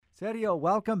Sergio,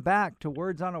 welcome back to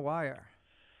Words on a Wire.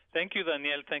 Thank you,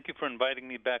 Daniel. Thank you for inviting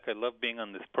me back. I love being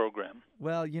on this program.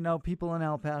 Well, people in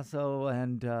El Paso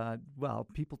and,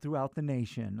 people throughout the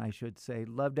nation, I should say,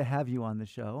 love to have you on the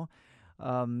show.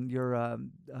 You're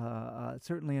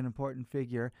certainly an important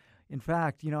figure. In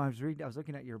fact, I was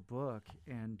looking at your book,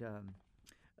 and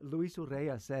Luis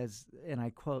Urrea says, and I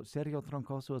quote, Sergio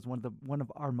Troncoso is one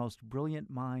of our most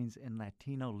brilliant minds in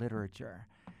Latino literature.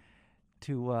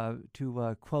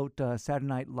 To quote Saturday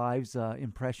Night Live's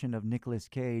impression of Nicolas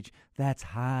Cage, that's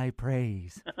high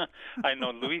praise. I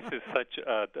know Luis is such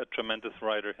a tremendous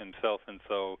writer himself, and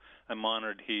so I'm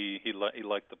honored he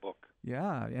liked the book.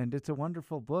 Yeah, and it's a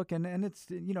wonderful book, and it's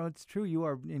it's true. You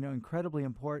are incredibly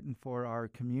important for our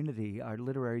community, our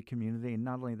literary community, and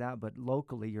not only that, but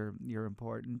locally, you're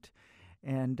important.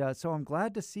 And so I'm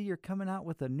glad to see you're coming out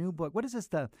with a new book. What is this,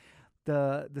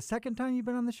 the second time you've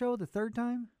been on the show? The third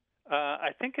time? I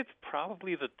think it's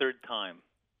probably the third time.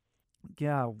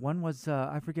 Yeah, one was,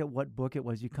 I forget what book it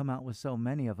was. You come out with so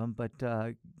many of them, but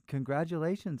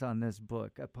congratulations on this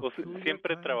book. Well,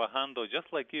 siempre trabajando, just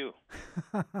like you.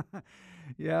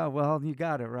 Yeah, well, you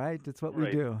got it, right? That's what we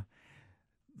do.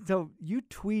 So you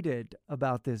tweeted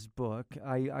about this book.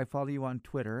 I follow you on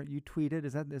Twitter. You tweeted,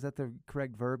 is that the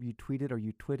correct verb? You tweeted or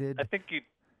you twitted? I think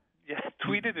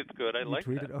tweeted is good. I like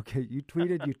tweeted, that. Okay, you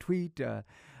tweeted, you tweet.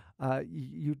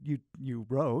 You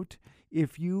wrote,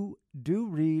 if you do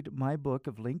read my book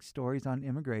of linked stories on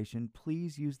immigration,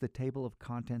 please use the table of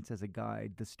contents as a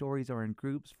guide. The stories are in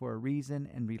groups for a reason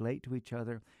and relate to each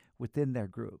other within their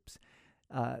groups.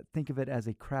 Think of it as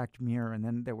a cracked mirror. And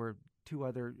then there were two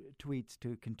other tweets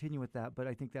to continue with that, but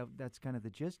I think that's kind of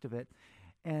the gist of it.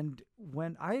 And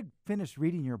when I had finished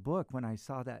reading your book, when I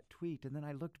saw that tweet, and then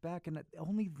I looked back, and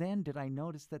only then did I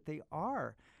notice that they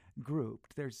are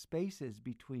grouped. There's spaces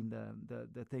between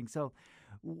the things. So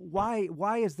why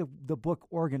is the book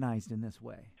organized in this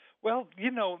way? Well,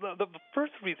 the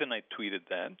first reason I tweeted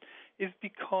that is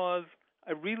because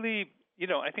I really,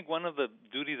 I think one of the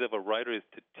duties of a writer is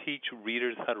to teach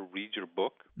readers how to read your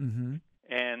book. Mm-hmm.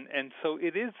 And so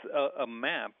it is a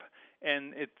map,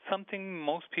 and it's something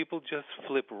most people just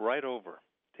flip right over.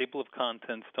 Table of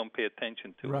contents, don't pay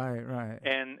attention to it. Right.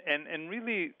 And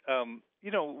really,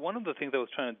 one of the things I was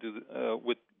trying to do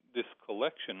with this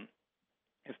collection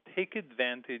is take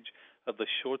advantage of the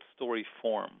short story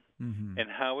form and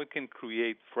how it can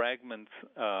create fragments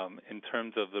in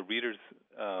terms of the reader's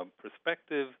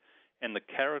perspective and the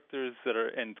characters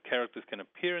characters can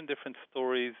appear in different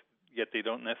stories, yet they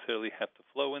don't necessarily have to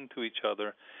flow into each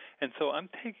other. And so I'm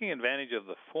taking advantage of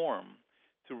the form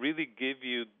to really give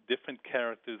you different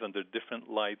characters under different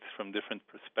lights from different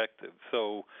perspectives.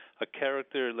 So a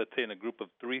character, let's say in a group of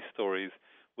 3 stories,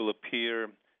 will appear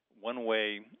one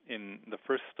way in the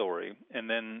first story, and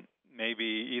then maybe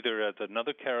either as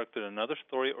another character in another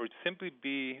story, or simply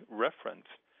be referenced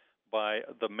by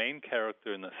the main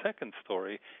character in the second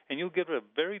story, and you'll get a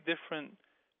very different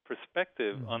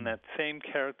perspective on that same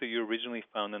character you originally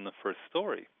found in the first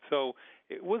story. So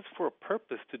it was for a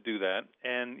purpose to do that,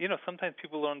 and sometimes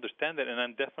people don't understand that, and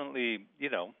I'm definitely,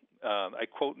 I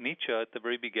quote Nietzsche at the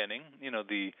very beginning,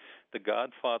 the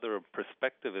godfather of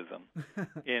perspectivism,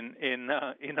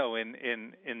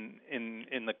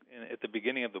 at the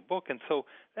beginning of the book, and so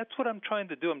that's what I'm trying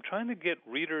to do. I'm trying to get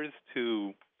readers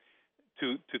to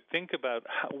think about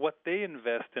what they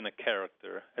invest in a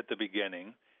character at the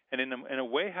beginning. And in a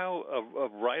way, how a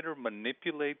writer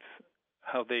manipulates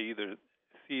how they either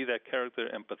see that character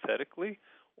empathetically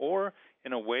or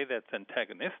in a way that's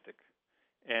antagonistic.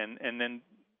 And then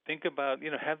think about,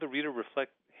 have the reader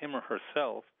reflect him or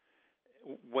herself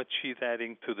what she's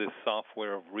adding to this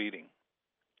software of reading.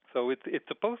 So it's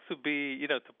supposed to be,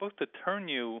 it's supposed to turn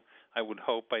you, I would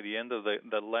hope, by the end of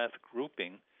the last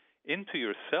grouping, into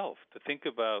yourself, to think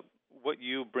about what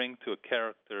you bring to a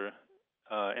character,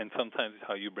 and sometimes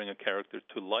how you bring a character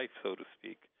to life, so to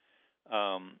speak,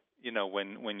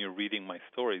 when you're reading my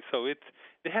story. So it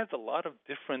has a lot of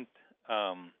different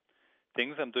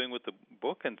things I'm doing with the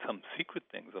book, and some secret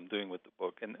things I'm doing with the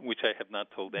book, and which I have not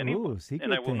told anyone. Ooh, secret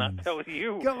and I will things. not tell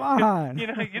you. Come on.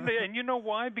 And you know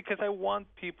why? Because I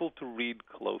want people to read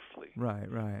closely. Right.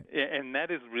 And that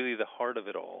is really the heart of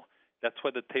it all. That's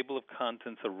why the table of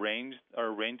contents are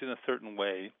arranged in a certain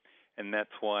way, and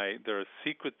that's why there are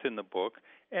secrets in the book.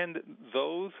 And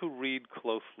those who read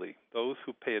closely, those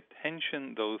who pay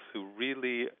attention, those who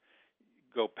really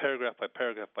go paragraph by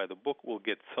paragraph by the book will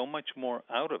get so much more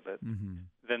out of it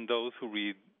than those who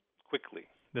read quickly,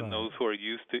 than those who are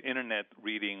used to internet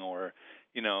reading or,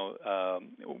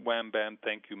 wham, bam,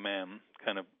 thank you, ma'am,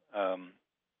 kind of,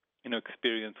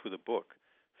 experience with a book.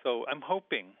 So I'm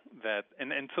hoping that,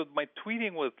 and so my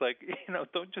tweeting was like,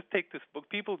 don't just take this book.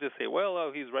 People just say, well,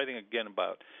 oh, he's writing again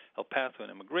about El Paso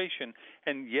and immigration,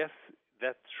 and yes,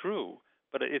 that's true,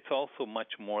 but it's also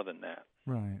much more than that.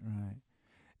 Right, right.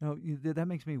 No, that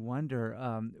makes me wonder,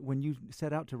 when you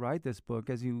set out to write this book,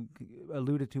 as you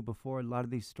alluded to before, a lot of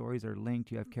these stories are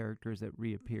linked. You have characters that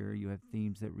reappear, you have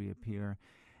themes that reappear,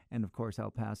 and of course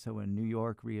El Paso and New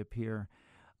York reappear,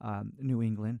 New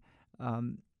England.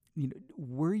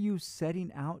 Were you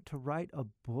setting out to write a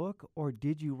book, or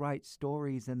did you write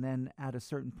stories and then at a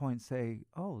certain point say,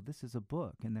 oh, this is a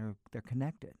book, and they're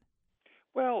connected?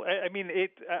 Well, I mean,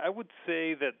 I would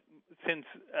say that since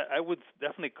I would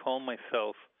definitely call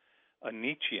myself a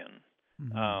Nietzschean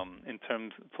in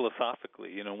terms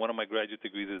philosophically. One of my graduate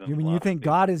degrees is in You mean philosophy. you think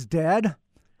God is dead?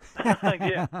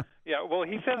 yeah. Well,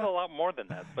 he says a lot more than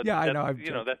that. But yeah, I know.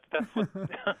 That's what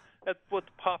that's what's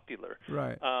popular.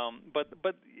 Right.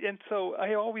 But and so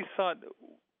I always thought,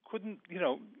 couldn't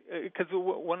because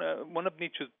one of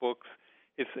Nietzsche's books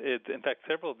is in fact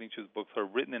several of Nietzsche's books are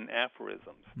written in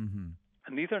aphorisms. Mm-hmm.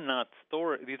 And these are not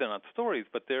stories,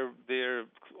 but they're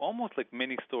almost like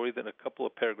mini stories that are a couple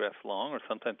of paragraphs long, or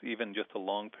sometimes even just a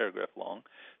long paragraph long.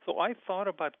 So I thought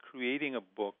about creating a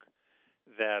book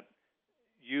that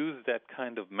used that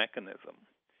kind of mechanism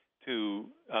to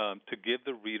give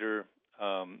the reader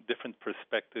different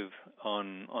perspectives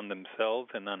on themselves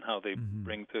and on how they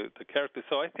bring to characters.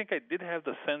 So I think I did have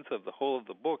the sense of the whole of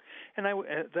the book, and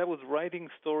that was writing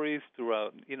stories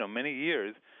throughout many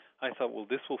years. I thought, well,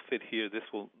 this will fit here, this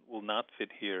will not fit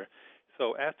here.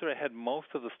 So after I had most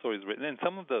of the stories written, and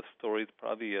some of the stories,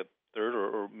 probably a third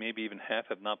or maybe even half,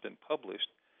 have not been published,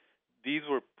 these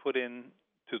were put in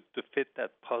to fit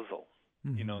that puzzle,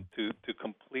 to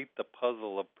complete the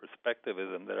puzzle of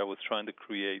perspectivism that I was trying to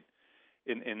create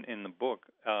in the book.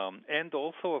 And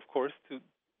also, of course,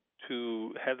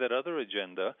 to have that other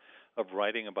agenda of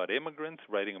writing about immigrants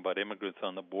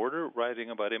on the border,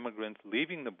 writing about immigrants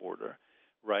leaving the border,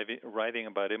 writing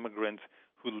about immigrants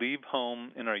who leave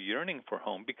home and are yearning for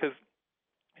home, because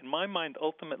in my mind,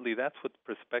 ultimately, that's what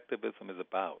perspectivism is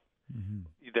about.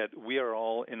 That we are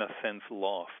all, in a sense,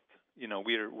 lost.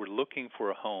 We're looking for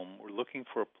a home. We're looking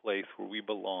for a place where we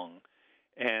belong,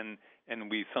 and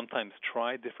we sometimes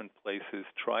try different places,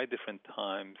 try different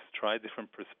times, try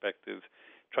different perspectives,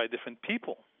 try different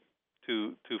people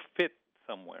to fit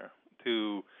somewhere,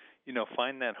 to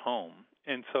find that home.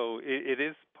 And so it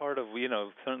is part of,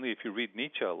 certainly if you read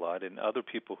Nietzsche a lot and other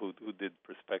people who did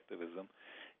perspectivism,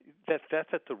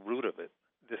 that's at the root of it,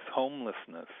 this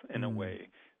homelessness in a way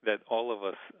that all of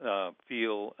us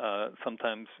feel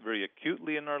sometimes very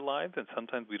acutely in our lives, and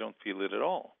sometimes we don't feel it at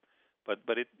all.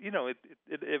 But it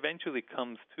eventually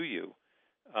comes to you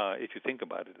if you think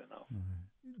about it enough.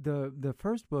 The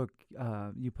first book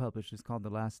you published is called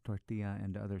The Last Tortilla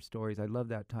and Other Stories. I love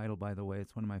that title, by the way.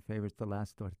 It's one of my favorites, The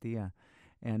Last Tortilla.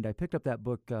 And I picked up that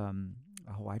book,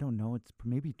 I don't know, it's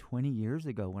maybe 20 years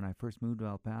ago when I first moved to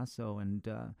El Paso, and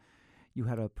you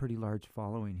had a pretty large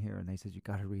following here, and they said, you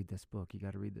got to read this book,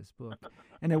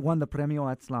 and it won the Premio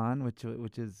Aztlán, which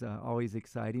is always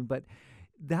exciting. But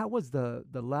that was the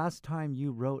last time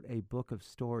you wrote a book of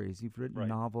stories. You've written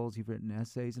novels, you've written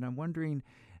essays, and I'm wondering,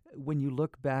 when you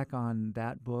look back on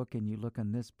that book and you look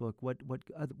on this book, what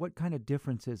kind of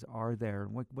differences are there?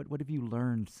 What have you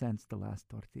learned since The Last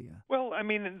Tortilla? Well, I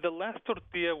mean, The Last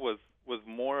Tortilla was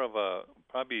more of a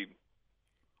probably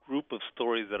group of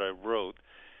stories that I wrote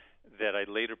that I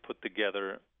later put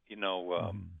together, in a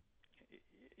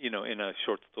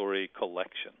short story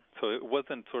collection. So it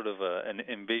wasn't sort of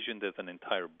envisioned as an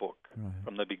entire book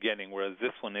from the beginning, whereas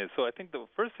this one is. So I think the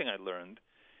first thing I learned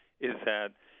is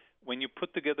that when you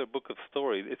put together a book of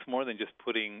stories, it's more than just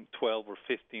putting 12 or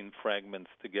 15 fragments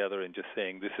together and just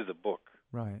saying this is a book.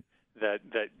 Right. That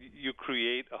you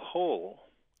create a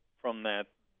whole from that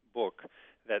book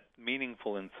that's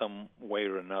meaningful in some way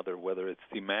or another, whether it's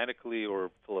thematically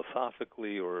or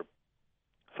philosophically or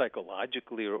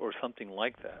psychologically or something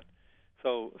like that.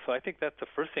 So I think that's the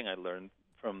first thing I learned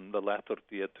from The Last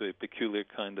Tortilla, To a Peculiar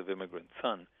Kind of Immigrant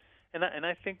Son. And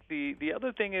I think the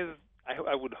other thing is,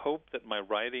 I would hope that my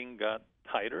writing got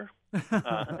tighter,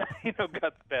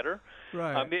 got better.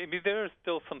 Right. Maybe there are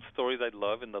still some stories I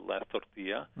love in The Last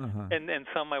Tortilla, and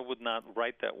some I would not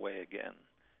write that way again.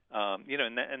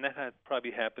 And that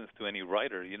probably happens to any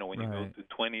writer. When you go through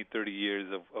 20, 30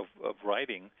 years of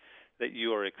writing, that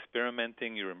you are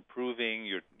experimenting, you're improving,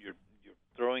 you're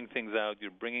throwing things out,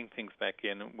 you're bringing things back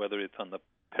in, whether it's on the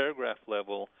paragraph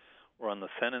level or on the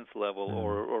sentence level,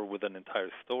 or with an entire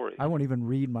story. I won't even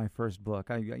read my first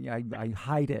book. I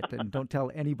hide it and don't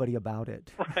tell anybody about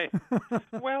it. Right.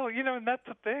 Well, and that's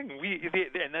the thing.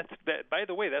 By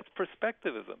the way, that's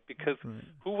perspectivism, because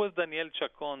who was Daniel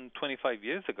Chacon 25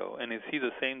 years ago, and is he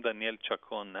the same Daniel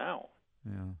Chacon now?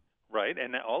 Yeah. Right?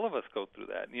 And all of us go through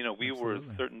that. We Absolutely. were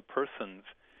certain persons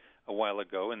a while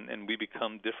ago, and we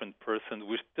become different persons.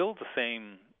 We're still the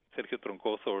same Sergio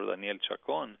Troncoso or Daniel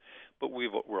Chacon, but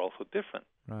we're also different.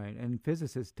 Right, and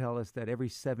physicists tell us that every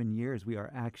 7 years we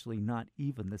are actually not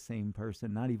even the same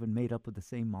person, not even made up of the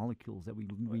same molecules, that we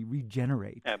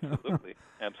regenerate. Absolutely,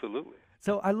 absolutely.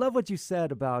 So I love what you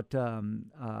said about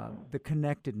the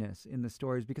connectedness in the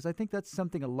stories, because I think that's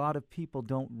something a lot of people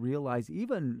don't realize.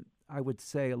 Even, I would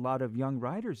say, a lot of young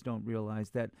writers don't realize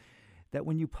that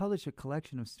when you publish a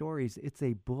collection of stories, it's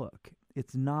a book.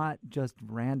 It's not just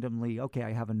randomly, okay,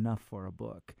 I have enough for a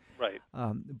book. Right.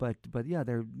 But yeah,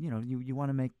 they're, you want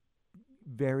to make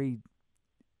very,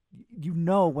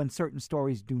 when certain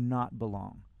stories do not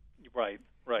belong. Right.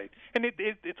 And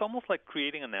it's almost like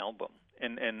creating an album.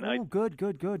 Good.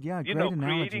 Yeah, great analogy.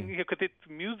 Creating, because it's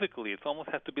musically, it almost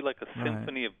has to be like a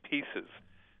symphony of pieces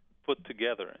put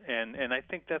together, and I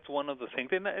think that's one of the things.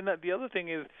 And the other thing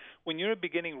is, when you're a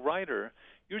beginning writer,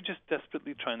 you're just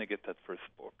desperately trying to get that first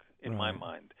book, in my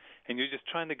mind, and you're just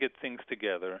trying to get things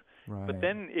together. Right. But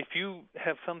then, if you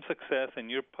have some success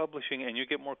and you're publishing and you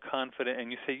get more confident,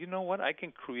 and you say, you know what, I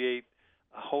can create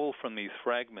a whole from these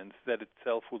fragments that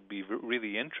itself would be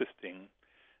really interesting,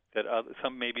 that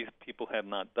some maybe people have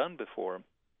not done before.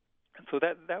 And so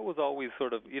that was always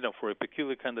sort of, for A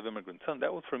Peculiar Kind of Immigrant Son,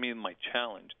 that was for me my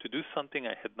challenge, to do something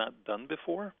I had not done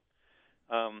before,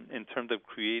 in terms of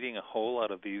creating a whole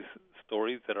out of these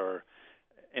stories that are,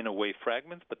 in a way,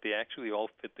 fragments, but they actually all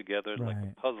fit together like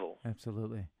a puzzle.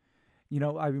 Absolutely.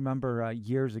 I remember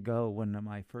years ago when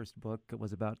my first book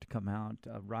was about to come out,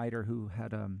 a writer who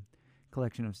had a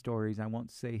collection of stories, I won't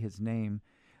say his name,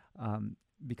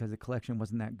 because the collection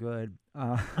wasn't that good.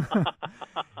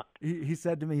 He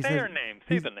said to me, say the name.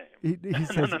 He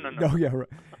says, no, yeah, right.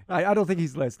 I don't think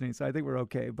he's listening, so I think we're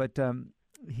okay. But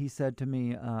he said to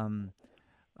me,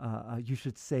 you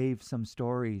should save some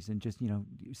stories, and just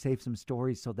save some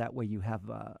stories so that way you have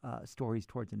stories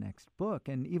towards the next book.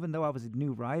 And even though I was a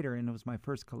new writer and it was my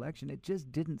first collection, it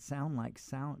just didn't sound like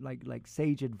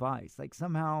sage advice. Like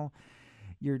somehow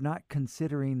you're not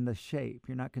considering the shape,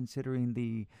 you're not considering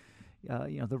the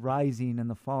the rising and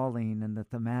the falling and the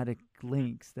thematic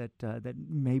links that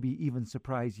maybe even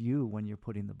surprise you when you're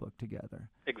putting the book together.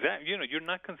 Exactly. You're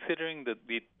not considering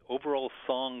the overall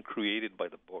song created by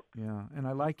the book. Yeah, and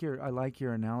I like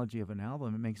your analogy of an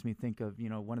album. It makes me think of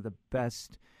one of the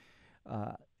best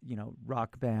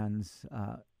rock bands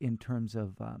in terms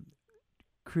of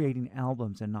creating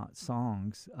albums and not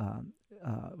songs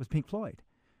was Pink Floyd.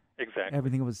 Exactly.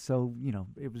 Everything was so,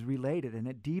 it was related, and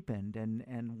it deepened,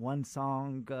 and one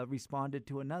song responded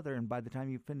to another, and by the time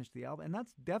you finished the album, and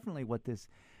that's definitely what this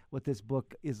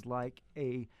book is like,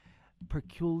 A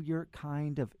Peculiar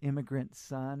Kind of Immigrant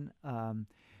Son,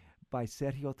 by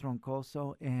Sergio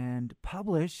Troncoso, and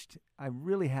published, I'm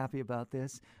really happy about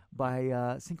this,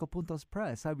 by Cinco Puntos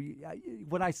Press.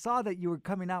 When I saw that you were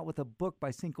coming out with a book by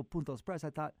Cinco Puntos Press,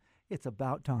 I thought, it's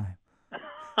about time.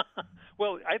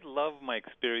 Well, I love my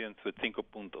experience with Cinco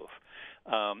Puntos.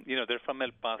 They're from El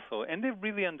Paso, and they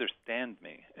really understand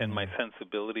me and my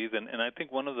sensibilities. And I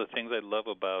think one of the things I love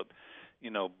about,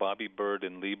 Bobby Bird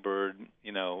and Lee Bird,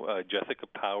 Jessica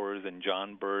Powers and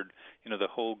John Bird, the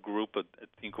whole group at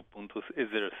Cinco Puntos, is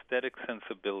their aesthetic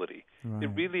sensibility. Right. They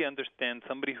really understand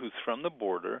somebody who's from the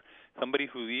border, somebody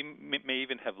who may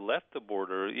even have left the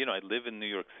border. I live in New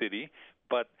York City,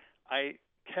 but I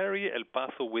carry El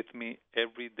Paso with me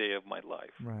every day of my life.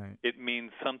 Right. It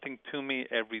means something to me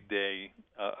every day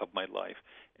of my life.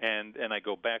 And I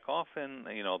go back often,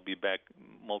 I'll be back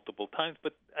multiple times.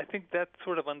 But I think that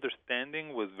sort of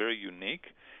understanding was very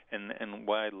unique, and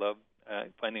why I love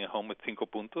finding a home with Cinco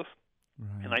Puntos.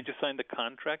 Right. And I just signed a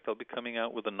contract. I'll be coming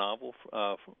out with a novel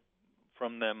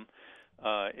from them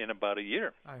in about a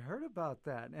year. I heard about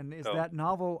that. And is that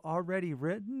novel already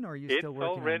written, or are you still working on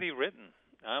it? It's already written.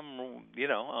 I'm,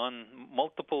 on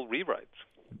multiple rewrites.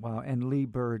 Wow, and Lee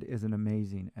Bird is an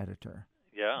amazing editor.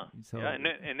 Yeah, and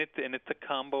it's a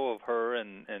combo of her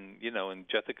and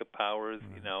Jessica Powers,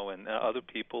 and other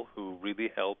people who really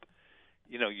help,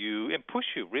 you and push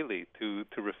you really to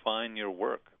refine your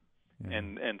work,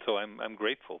 and so I'm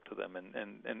grateful to them,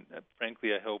 and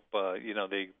frankly I hope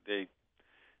they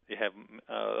have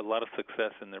a lot of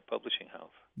success in their publishing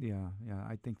house. Yeah,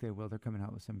 I think they will. They're coming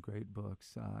out with some great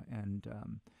books,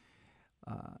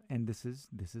 And this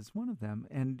is one of them.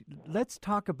 And let's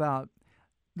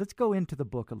go into the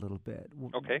book a little bit.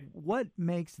 Okay. What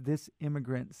makes this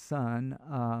immigrant son,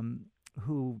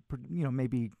 who,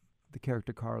 maybe the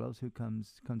character Carlos, who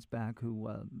comes back, who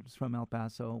was from El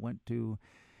Paso, went to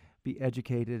be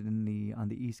educated on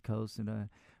the East Coast in a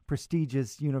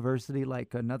prestigious university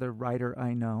like another writer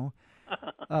I know.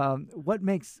 What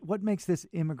makes this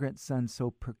immigrant son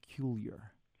so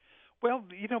peculiar? Well,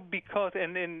 because,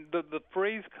 and the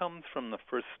phrase comes from the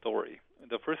first story.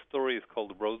 The first story is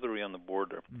called Rosary on the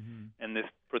Border. Mm-hmm. And this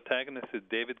protagonist is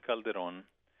David Calderon,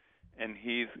 and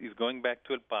he's going back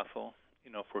to El Paso,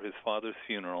 for his father's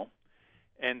funeral.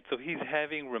 And so he's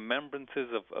having remembrances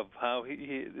of how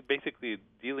he basically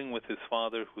dealing with his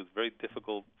father, who's very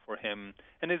difficult for him,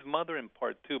 and his mother in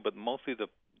part too, but mostly the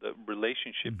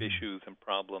relationship Mm-hmm. issues and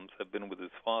problems have been with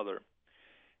his father.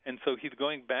 And so he's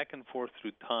going back and forth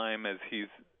through time as he's,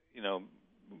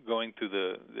 going to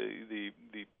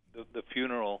the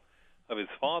funeral of his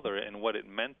father and what it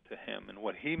meant to him and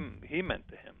what he meant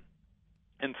to him.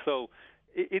 And so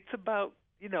it's about,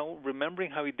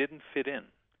 remembering how he didn't fit in,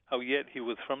 how yet he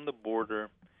was from the border,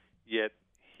 yet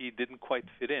he didn't quite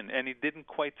fit in. And he didn't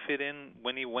quite fit in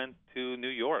when he went to New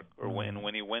York or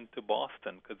when he went to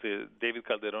Boston, because David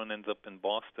Calderon ends up in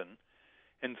Boston.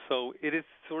 And so it is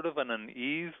sort of an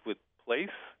unease with place,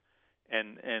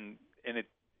 and it,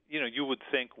 you would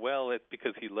think, well, it's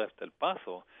because he left El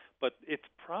Paso, but it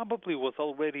probably was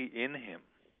already in him.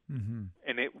 Mm-hmm.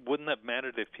 And it wouldn't have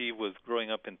mattered if he was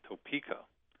growing up in Topeka.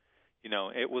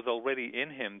 It was already in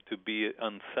him to be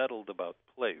unsettled about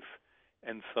place.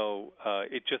 And so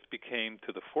it just became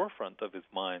to the forefront of his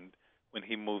mind when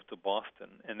he moved to Boston.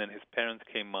 And then his parents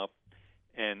came up,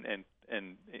 and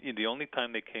the only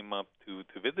time they came up to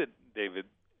visit David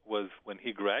was when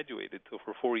he graduated. So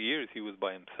for 4 years he was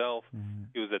by himself. Mm-hmm.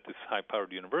 He was at this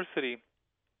high-powered university,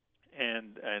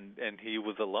 and he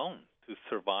was alone to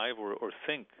survive or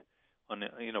sink on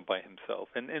by himself.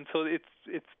 And so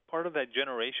it's part of that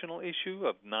generational issue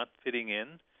of not fitting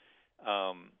in,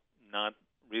 not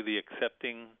really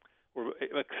accepting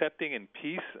in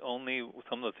peace only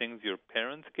some of the things your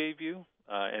parents gave you.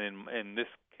 And in this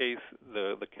case,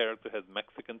 the character has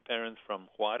Mexican parents from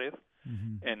Juarez,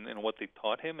 Mm-hmm. and what they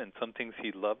taught him, and some things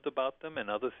he loved about them, and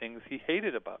other things he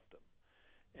hated about them.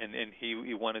 And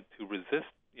he wanted to resist,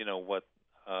 what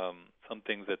some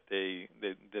things that they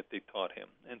taught him.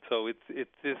 And so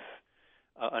it's this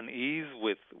unease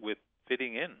with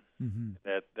fitting in Mm-hmm.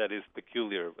 that is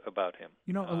peculiar about him.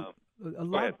 A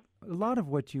lot of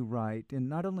what you write, and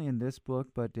not only in this book,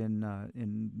 but in a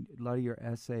lot of your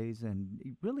essays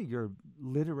and really your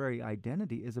literary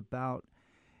identity, is about,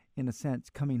 in a sense,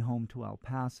 coming home to El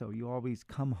Paso. You always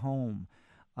come home,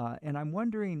 and I'm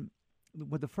wondering,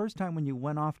 the first time when you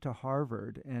went off to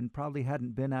Harvard and probably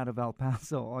hadn't been out of El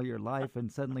Paso all your life,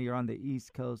 and suddenly you're on the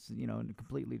East Coast, in a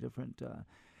completely different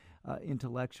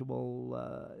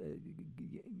intellectual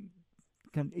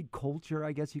culture,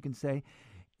 I guess you can say.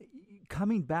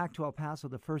 Coming back to El Paso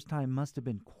the first time must have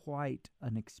been quite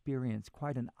an experience,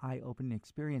 quite an eye-opening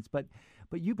experience. But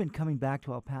you've been coming back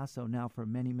to El Paso now for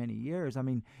many, many years. I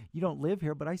mean, you don't live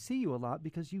here, but I see you a lot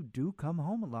because you do come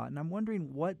home a lot. And I'm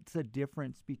wondering what's the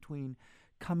difference between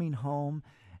coming home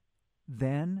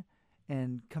then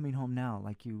and coming home now,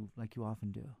 like you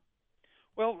often do.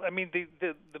 Well, I mean,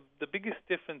 the biggest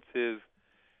difference is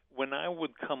when I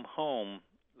would come home,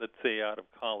 let's say out of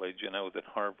college, and I was at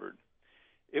Harvard,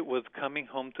 it was coming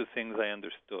home to things I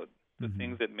understood, to Mm-hmm.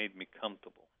 things that made me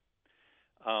comfortable.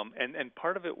 And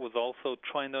part of it was also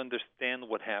trying to understand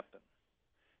what happened.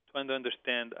 Trying to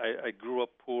understand, I grew up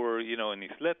poor, in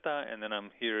Isleta, and then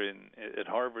I'm here at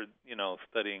Harvard,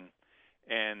 studying.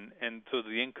 And so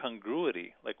the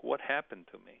incongruity, like what happened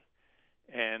to me.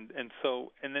 And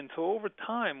so over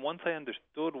time, once I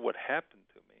understood what happened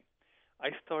to me, I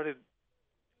started,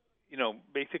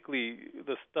 basically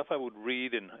the stuff I would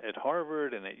read at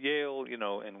Harvard and at Yale,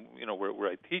 and where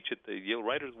I teach at the Yale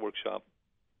Writers Workshop,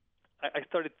 I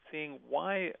started seeing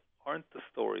why aren't the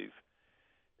stories,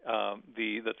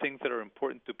 the things that are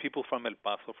important to people from El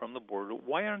Paso, from the border,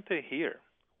 why aren't they here?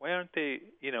 Why aren't they,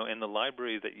 in the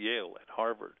libraries at Yale, at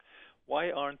Harvard?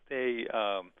 Why aren't they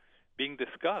being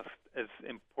discussed as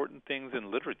important things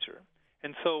in literature?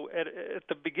 And so at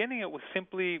the beginning, it was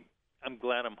simply, I'm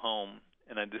glad I'm home,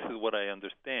 and this is what I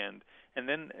understand. And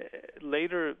then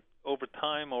later, over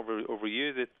time, over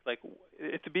years, it's like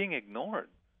it's being ignored.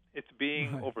 It's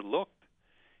being Right. overlooked.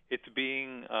 It's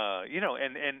being,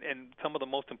 and some of the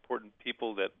most important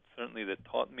people that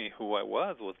taught me who I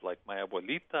was like my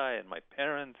abuelita and my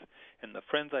parents and the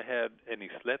friends I had in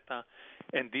Isleta,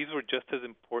 and these were just as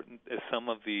important as some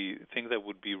of the things I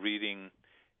would be reading,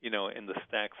 in the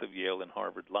stacks of Yale and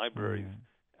Harvard libraries,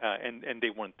 and they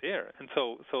weren't there. And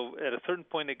so at a certain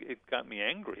point, it got me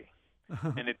angry,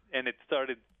 and it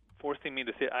started forcing me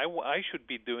to say I should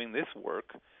be doing this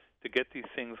work to get these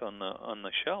things on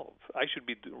the shelves. I should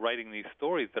be writing these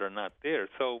stories that are not there.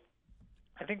 So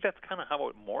I think that's kind of how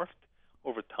it morphed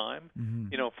over time.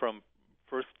 From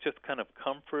first just kind of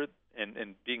comfort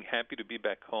and being happy to be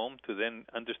back home, to then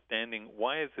understanding,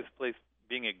 why is this place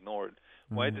being ignored?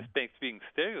 Why is this place being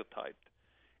stereotyped?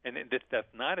 And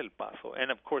that's not El Paso. And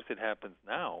of course, it happens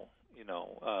now.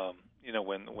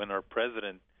 When our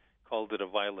president called it a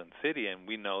violent city, and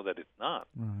we know that it's not.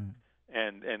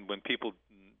 And when people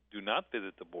do not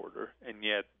visit the border, and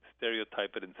yet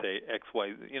stereotype it and say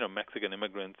XY, Mexican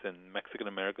immigrants and Mexican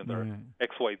Americans are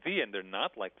XYZ, and they're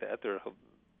not like that. They're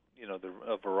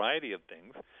a variety of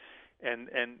things, and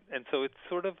so it's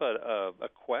sort of a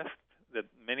quest that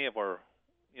many of our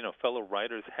fellow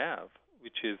writers have,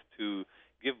 which is to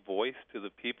give voice to the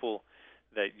people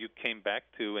that you came back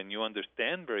to and you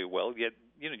understand very well. Yet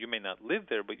you may not live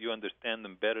there, but you understand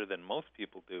them better than most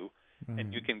people do,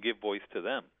 and you can give voice to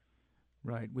them.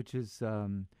 Right, which is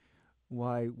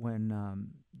why when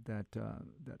that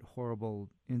horrible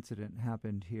incident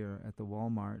happened here at the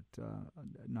Walmart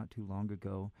not too long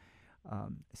ago,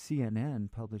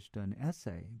 CNN published an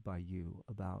essay by you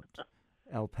about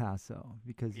El Paso,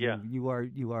 because you are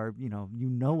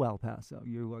El Paso.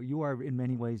 You are in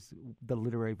many ways the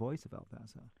literary voice of El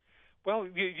Paso. Well,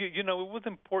 it was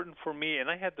important for me, and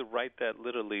I had to write that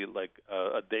literally like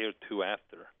a day or two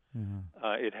after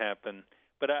it happened.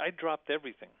 But I dropped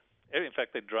everything. In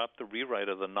fact, I dropped the rewrite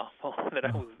of the novel that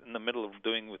I was in the middle of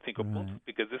doing with Cinco Puntos,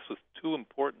 because this was too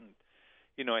important.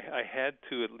 I had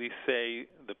to at least say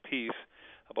the piece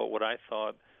about what I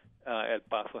thought El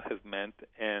Paso has meant,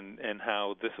 and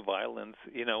how this violence,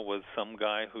 was some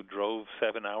guy who drove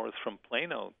 7 hours from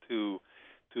Plano to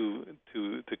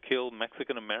kill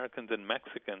Mexican Americans and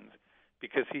Mexicans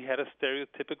because he had a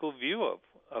stereotypical view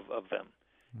of them.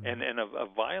 And a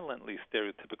violently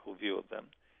stereotypical view of them.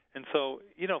 And so,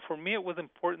 for me it was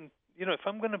important, if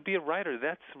I'm going to be a writer,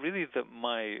 that's really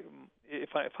if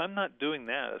I'm not doing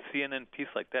that, a CNN piece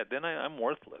like that, then I'm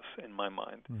worthless in my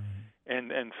mind.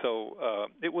 And so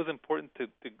it was important to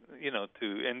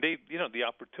and they, the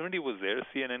opportunity was there.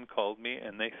 CNN called me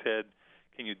and they said,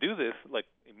 "Can you do this like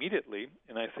immediately?"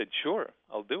 And I said, "Sure,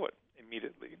 I'll do it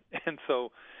immediately." And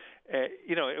so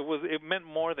it meant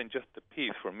more than just the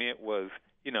piece. For me, it was,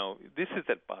 this is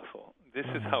El Paso. This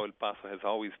is how El Paso has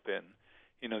always been.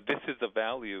 This is the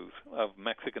values of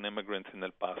Mexican immigrants in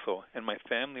El Paso, and my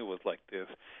family was like this.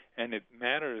 And it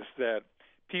matters that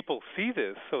people see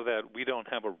this so that we don't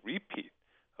have a repeat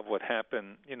of what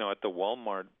happened, at the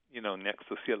Walmart, next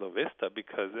to Cielo Vista,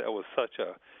 because that was such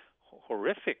a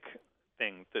horrific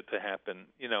thing to happen,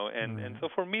 and so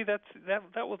for me, that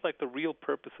was like the real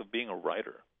purpose of being a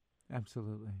writer.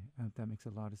 Absolutely. That makes a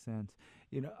lot of sense.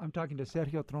 I'm talking to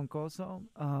Sergio Troncoso,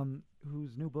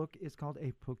 whose new book is called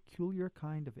A Peculiar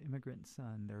Kind of Immigrant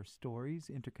Son. They're stories,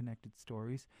 interconnected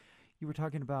stories. You were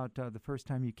talking about the first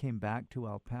time you came back to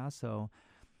El Paso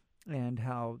and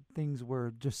how things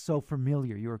were just so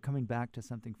familiar. You were coming back to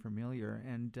something familiar,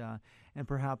 and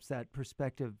perhaps that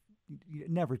perspective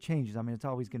never changes. I mean, it's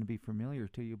always going to be familiar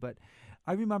to you. But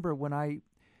I remember when I'd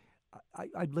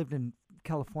lived in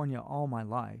California all my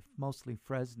life, mostly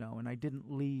Fresno, and I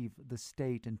didn't leave the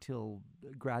state until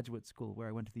graduate school, where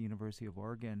I went to the University of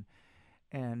Oregon.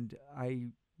 And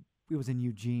it was in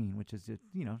Eugene, which is a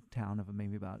town of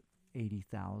maybe about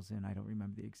 80,000. I don't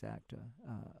remember the exact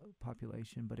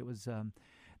population, but it was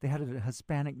they had a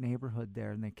Hispanic neighborhood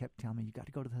there, and they kept telling me, "You got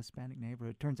to go to the Hispanic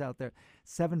neighborhood." Turns out that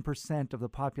 7% of the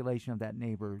population of that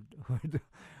neighborhood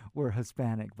were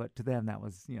Hispanic, but to them that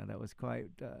was quite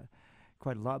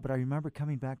a lot. But I remember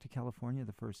coming back to California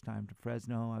the first time, to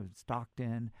Fresno. I was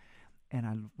Stockton, and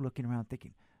I'm looking around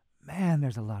thinking, "Man,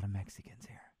 there's a lot of Mexicans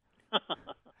here."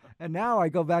 And now I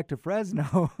go back to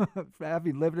Fresno,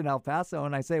 having lived in El Paso,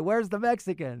 and I say, "Where's the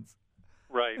Mexicans?"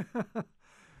 Right.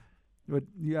 But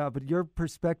your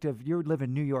perspective, you live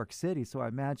in New York City, so I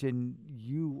imagine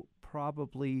you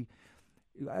probably,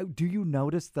 do you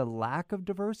notice the lack of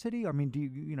diversity? I mean,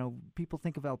 people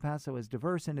think of El Paso as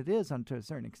diverse, and it is to a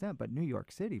certain extent, but New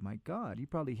York City, my God, you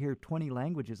probably hear 20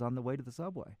 languages on the way to the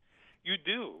subway. You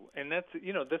do, and that's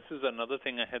this is another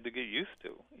thing I had to get used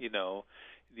to.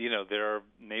 There are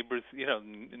neighbors.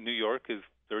 New York is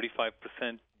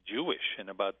 35% Jewish and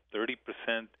about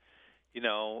 30%,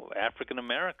 African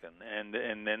American, and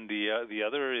then the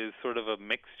other is sort of a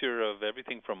mixture of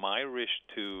everything from Irish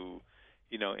to,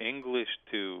 English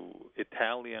to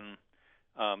Italian.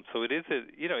 So it is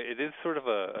it is sort of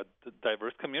a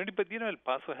diverse community, but El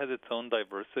Paso has its own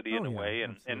diversity in a way,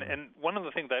 and one of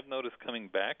the things I've noticed coming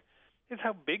back is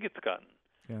how big it's gotten.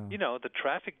 Yeah. The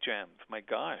traffic jams. My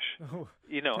gosh. Oh,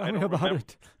 I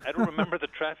don't remember the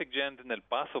traffic jams in El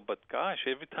Paso, but gosh,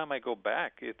 every time I go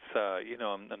back, it's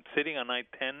I'm sitting on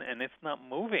I-10 and it's not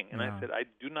moving. And I said, I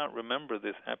do not remember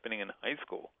this happening in high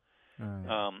school.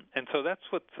 And so that's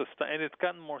and it's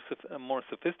gotten a more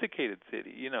sophisticated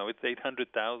city. It's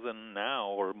 800,000 now,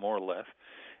 or more or less,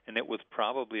 and it was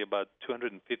probably about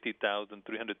 250,000,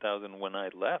 300,000 when I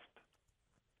left.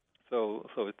 So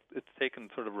it's taken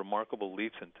sort of remarkable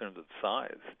leaps in terms of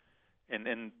size, and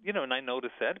I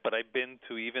noticed that. But I've been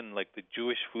to even like the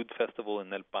Jewish Food Festival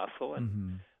in El Paso,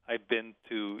 and I've been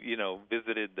to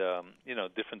visited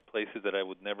different places that I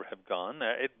would never have gone.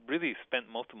 I really spent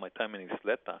most of my time in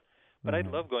Isleta, but I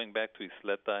love going back to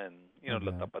Isleta and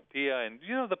La Tapatía and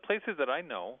the places that I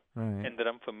know and that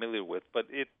I'm familiar with. But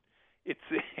it's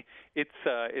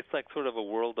like sort of a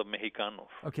world of Mexicanos.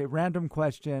 Okay, random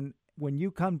question. When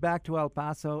you come back to El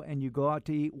Paso and you go out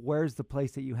to eat, where's the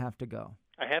place that you have to go?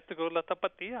 I have to go to La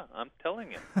Tapatía. I'm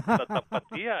telling you. La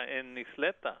Tapatía in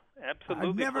Isleta. Absolutely.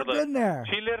 I've never been there.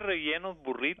 Chile rellenos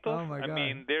burritos. Oh my God. I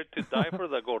mean, they're to die for.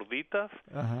 The gorditas.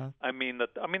 I mean,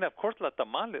 of course, los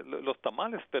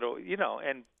tamales, pero,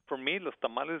 and for me, los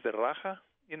tamales de raja,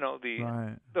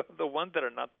 the ones that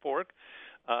are not pork,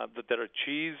 that are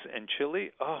cheese and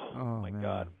chili. Oh my man.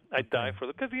 God. I die for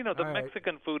them. Because, the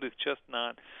Mexican food is just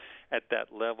not at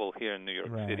that level here in New York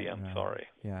City. I'm sorry.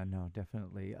 Yeah, no,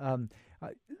 definitely.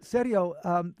 Sergio,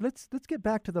 let's get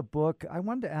back to the book. I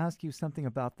wanted to ask you something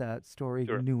about that story,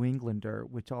 Sure. New Englander,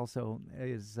 which also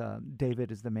is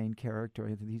David is the main character.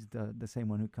 He's the same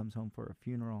one who comes home for a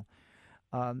funeral.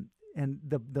 And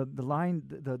the line,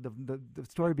 the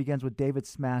story begins with David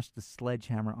smashed the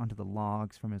sledgehammer onto the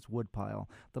logs from his woodpile.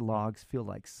 The logs feel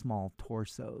like small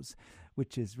torsos,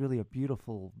 which is really a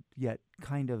beautiful yet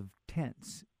kind of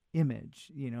tense image,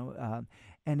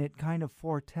 and it kind of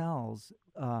foretells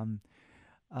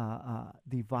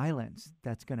the violence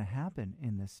that's going to happen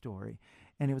in this story.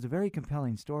 And it was a very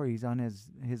compelling story. He's on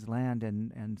his land,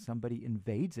 and somebody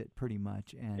invades it pretty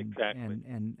much, and exactly.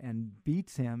 and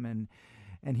beats him,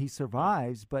 and he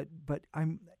survives. But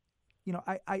I'm,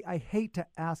 I hate to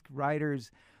ask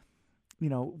writers,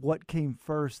 what came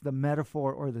first, the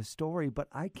metaphor or the story, but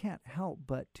I can't help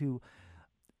but to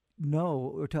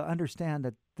know or to understand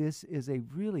that this is a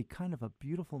really kind of a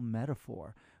beautiful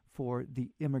metaphor for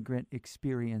the immigrant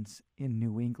experience in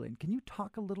New England. Can you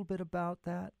talk a little bit about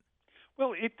that?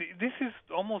 Well, this is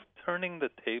almost turning the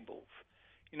tables.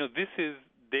 This is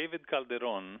David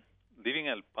Calderon leaving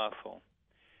El Paso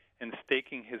and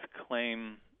staking his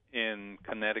claim in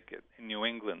Connecticut, in New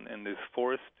England, in this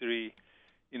forestry,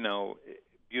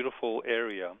 beautiful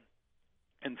area.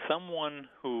 And someone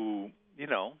who,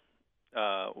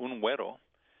 un güero,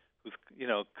 who's,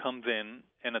 comes in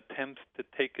and attempts to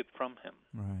take it from him.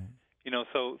 Right.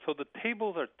 So the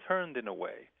tables are turned in a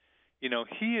way.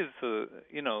 He is,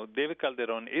 David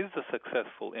Calderon is the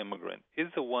successful immigrant, is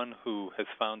the one who has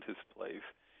found his place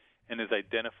and is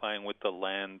identifying with the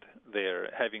land there,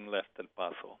 having left El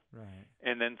Paso. Right.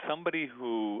 And then somebody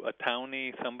a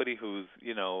townie, somebody who's,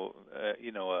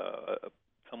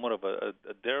 somewhat of a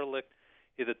derelict,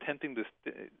 is attempting to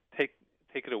take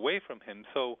it away from him.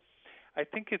 So I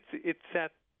think it's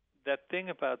that thing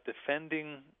about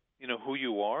defending, who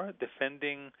you are,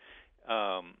 defending,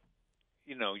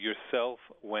 yourself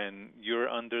when you're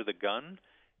under the gun,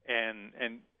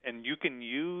 and you can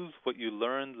use what you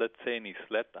learned, let's say in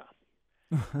Isleta,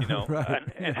 right.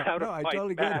 and how to I fight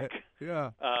totally back. Get it.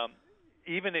 Yeah.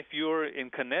 Even if you're in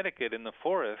Connecticut in the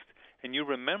forest and you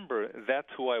remember that's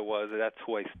who I was, that's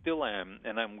who I still am,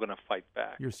 and I'm going to fight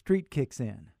back. Your street kicks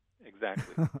in.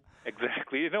 Exactly.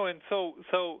 Exactly. And so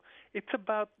it's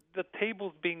about the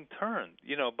tables being turned,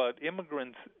 about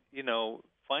immigrants,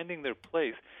 finding their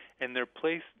place, and their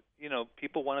place,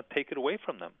 people want to take it away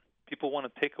from them. People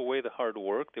want to take away the hard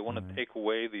work. They want to take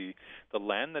away the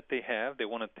land that they have. They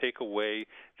want to take away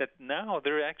that now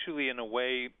they're actually in a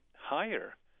way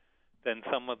higher than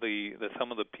some of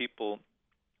the people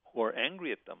who are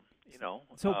angry at them,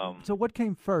 So what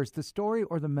came first, the story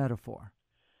or the metaphor?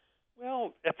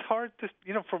 Well, it's hard to,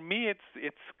 for me,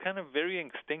 it's kind of very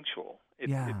instinctual.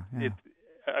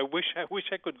 I wish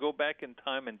I could go back in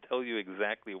time and tell you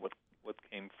exactly what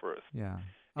came first. Yeah.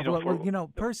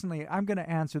 Personally, I'm going to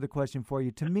answer the question for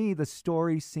you. To me, the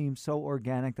story seems so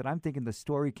organic that I'm thinking the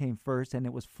story came first and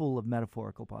it was full of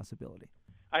metaphorical possibility.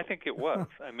 I think it was.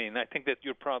 I mean, I think that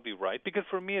you're probably right, because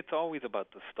for me, it's always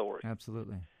about the story.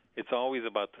 Absolutely. It's always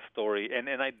about the story, and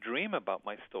I dream about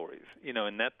my stories,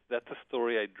 and that's a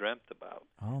story I dreamt about.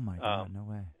 Oh my God, no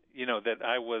way. That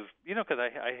I was, because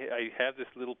I have this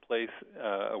little place,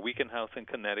 a weekend house in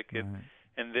Connecticut, right.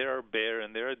 And there are bear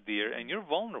and there are deer, and you're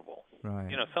vulnerable.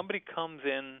 Right. Somebody comes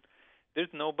in, there's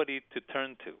nobody to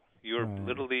turn to. You're right.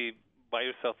 literally by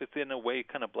yourself. It's in a way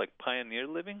kind of like pioneer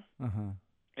living. Uh-huh.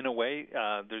 In a way,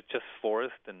 there's just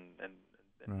forest and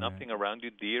right. nothing around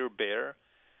you, deer, bear,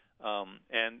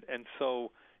 and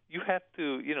so you have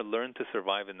to learn to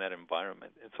survive in that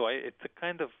environment. And so it's a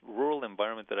kind of rural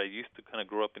environment that I used to kind of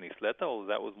grow up in Isleta. Although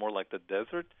that was more like the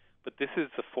desert, but this is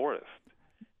the forest.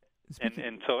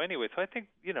 And so anyway, so I think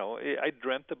I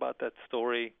dreamt about that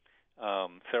story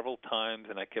several times,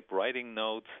 and I kept writing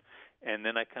notes, and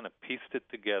then I kind of pieced it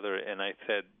together, and I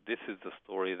said, this is the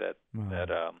story that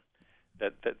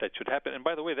should happen. And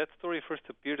by the way, that story first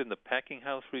appeared in the Packing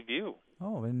House Review.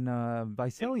 Oh, in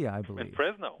Visalia, I believe. In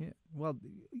Fresno. Yeah. Well,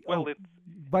 it's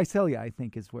Visalia, I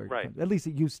think, is where right. At least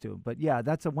it used to. But yeah,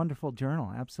 that's a wonderful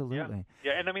journal. Absolutely.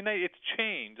 Yeah, and I mean, it's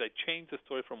changed. I changed the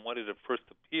story from what it had first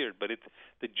appeared, but it's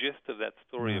the gist of that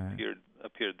story right.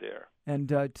 appeared there.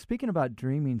 And speaking about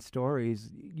dreaming stories,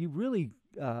 you really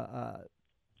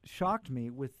shocked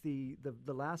me with the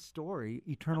last story,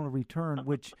 Eternal Return,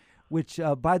 which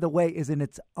by the way is in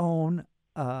its own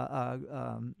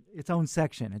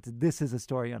section. This is a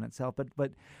story on itself.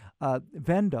 But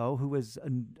Vendo, who is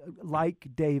like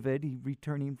David, he's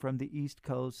returning from the East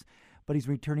Coast, but he's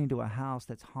returning to a house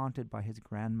that's haunted by his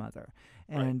grandmother,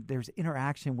 and right. there's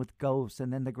interaction with ghosts,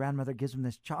 and then the grandmother gives him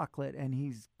this chocolate, and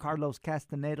he's Carlos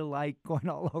Castaneda-like, going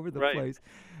all over the right. place.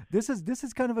 This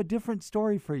is kind of a different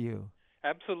story for you.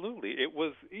 Absolutely, it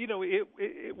was.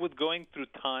 It was going through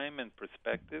time and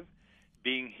perspective.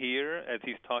 Being here as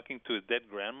he's talking to his dead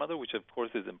grandmother, which of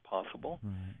course is impossible,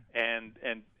 right.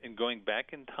 and going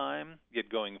back in time, yet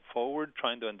going forward,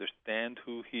 trying to understand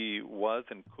who he was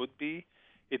and could be.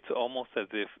 It's almost as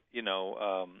if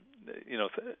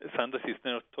Sandra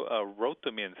Cisneros wrote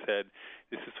to me and said,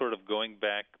 "This is sort of going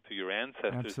back to your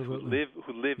ancestors Absolutely.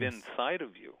 who live yes. inside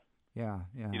of you. Yeah.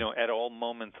 At all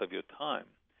moments of your time."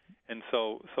 And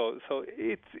so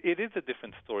it is a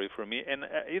different story for me, and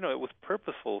it was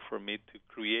purposeful for me to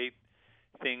create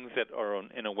things that are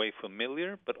in a way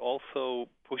familiar, but also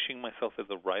pushing myself as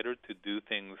a writer to do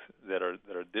things that are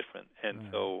different. And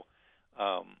right. so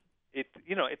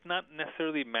it's not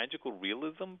necessarily magical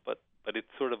realism, but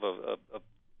it's sort of a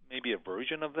maybe a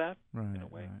version of that right, in a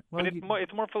way. Right. Well, but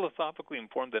it's more philosophically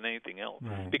informed than anything else,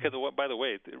 right. because by the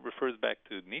way, it refers back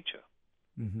to Nietzsche.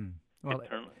 Mm-hmm. Well,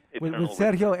 with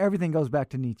Sergio, everything goes back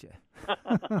to Nietzsche.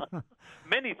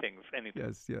 Many things, anything.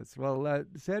 Yes. Well,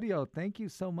 Sergio, thank you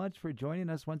so much for joining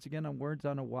us once again on Words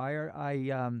on a Wire.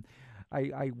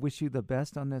 I wish you the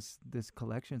best on this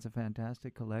collection. It's a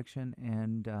fantastic collection,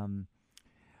 and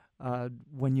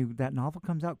when that novel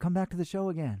comes out, come back to the show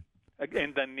again.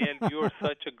 And Daniel, you're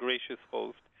such a gracious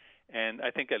host, and I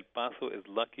think El Paso is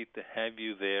lucky to have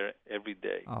you there every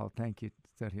day. Oh, thank you,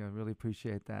 Sergio. I really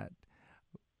appreciate that.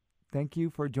 Thank you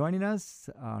for joining us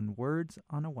on Words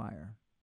on a Wire.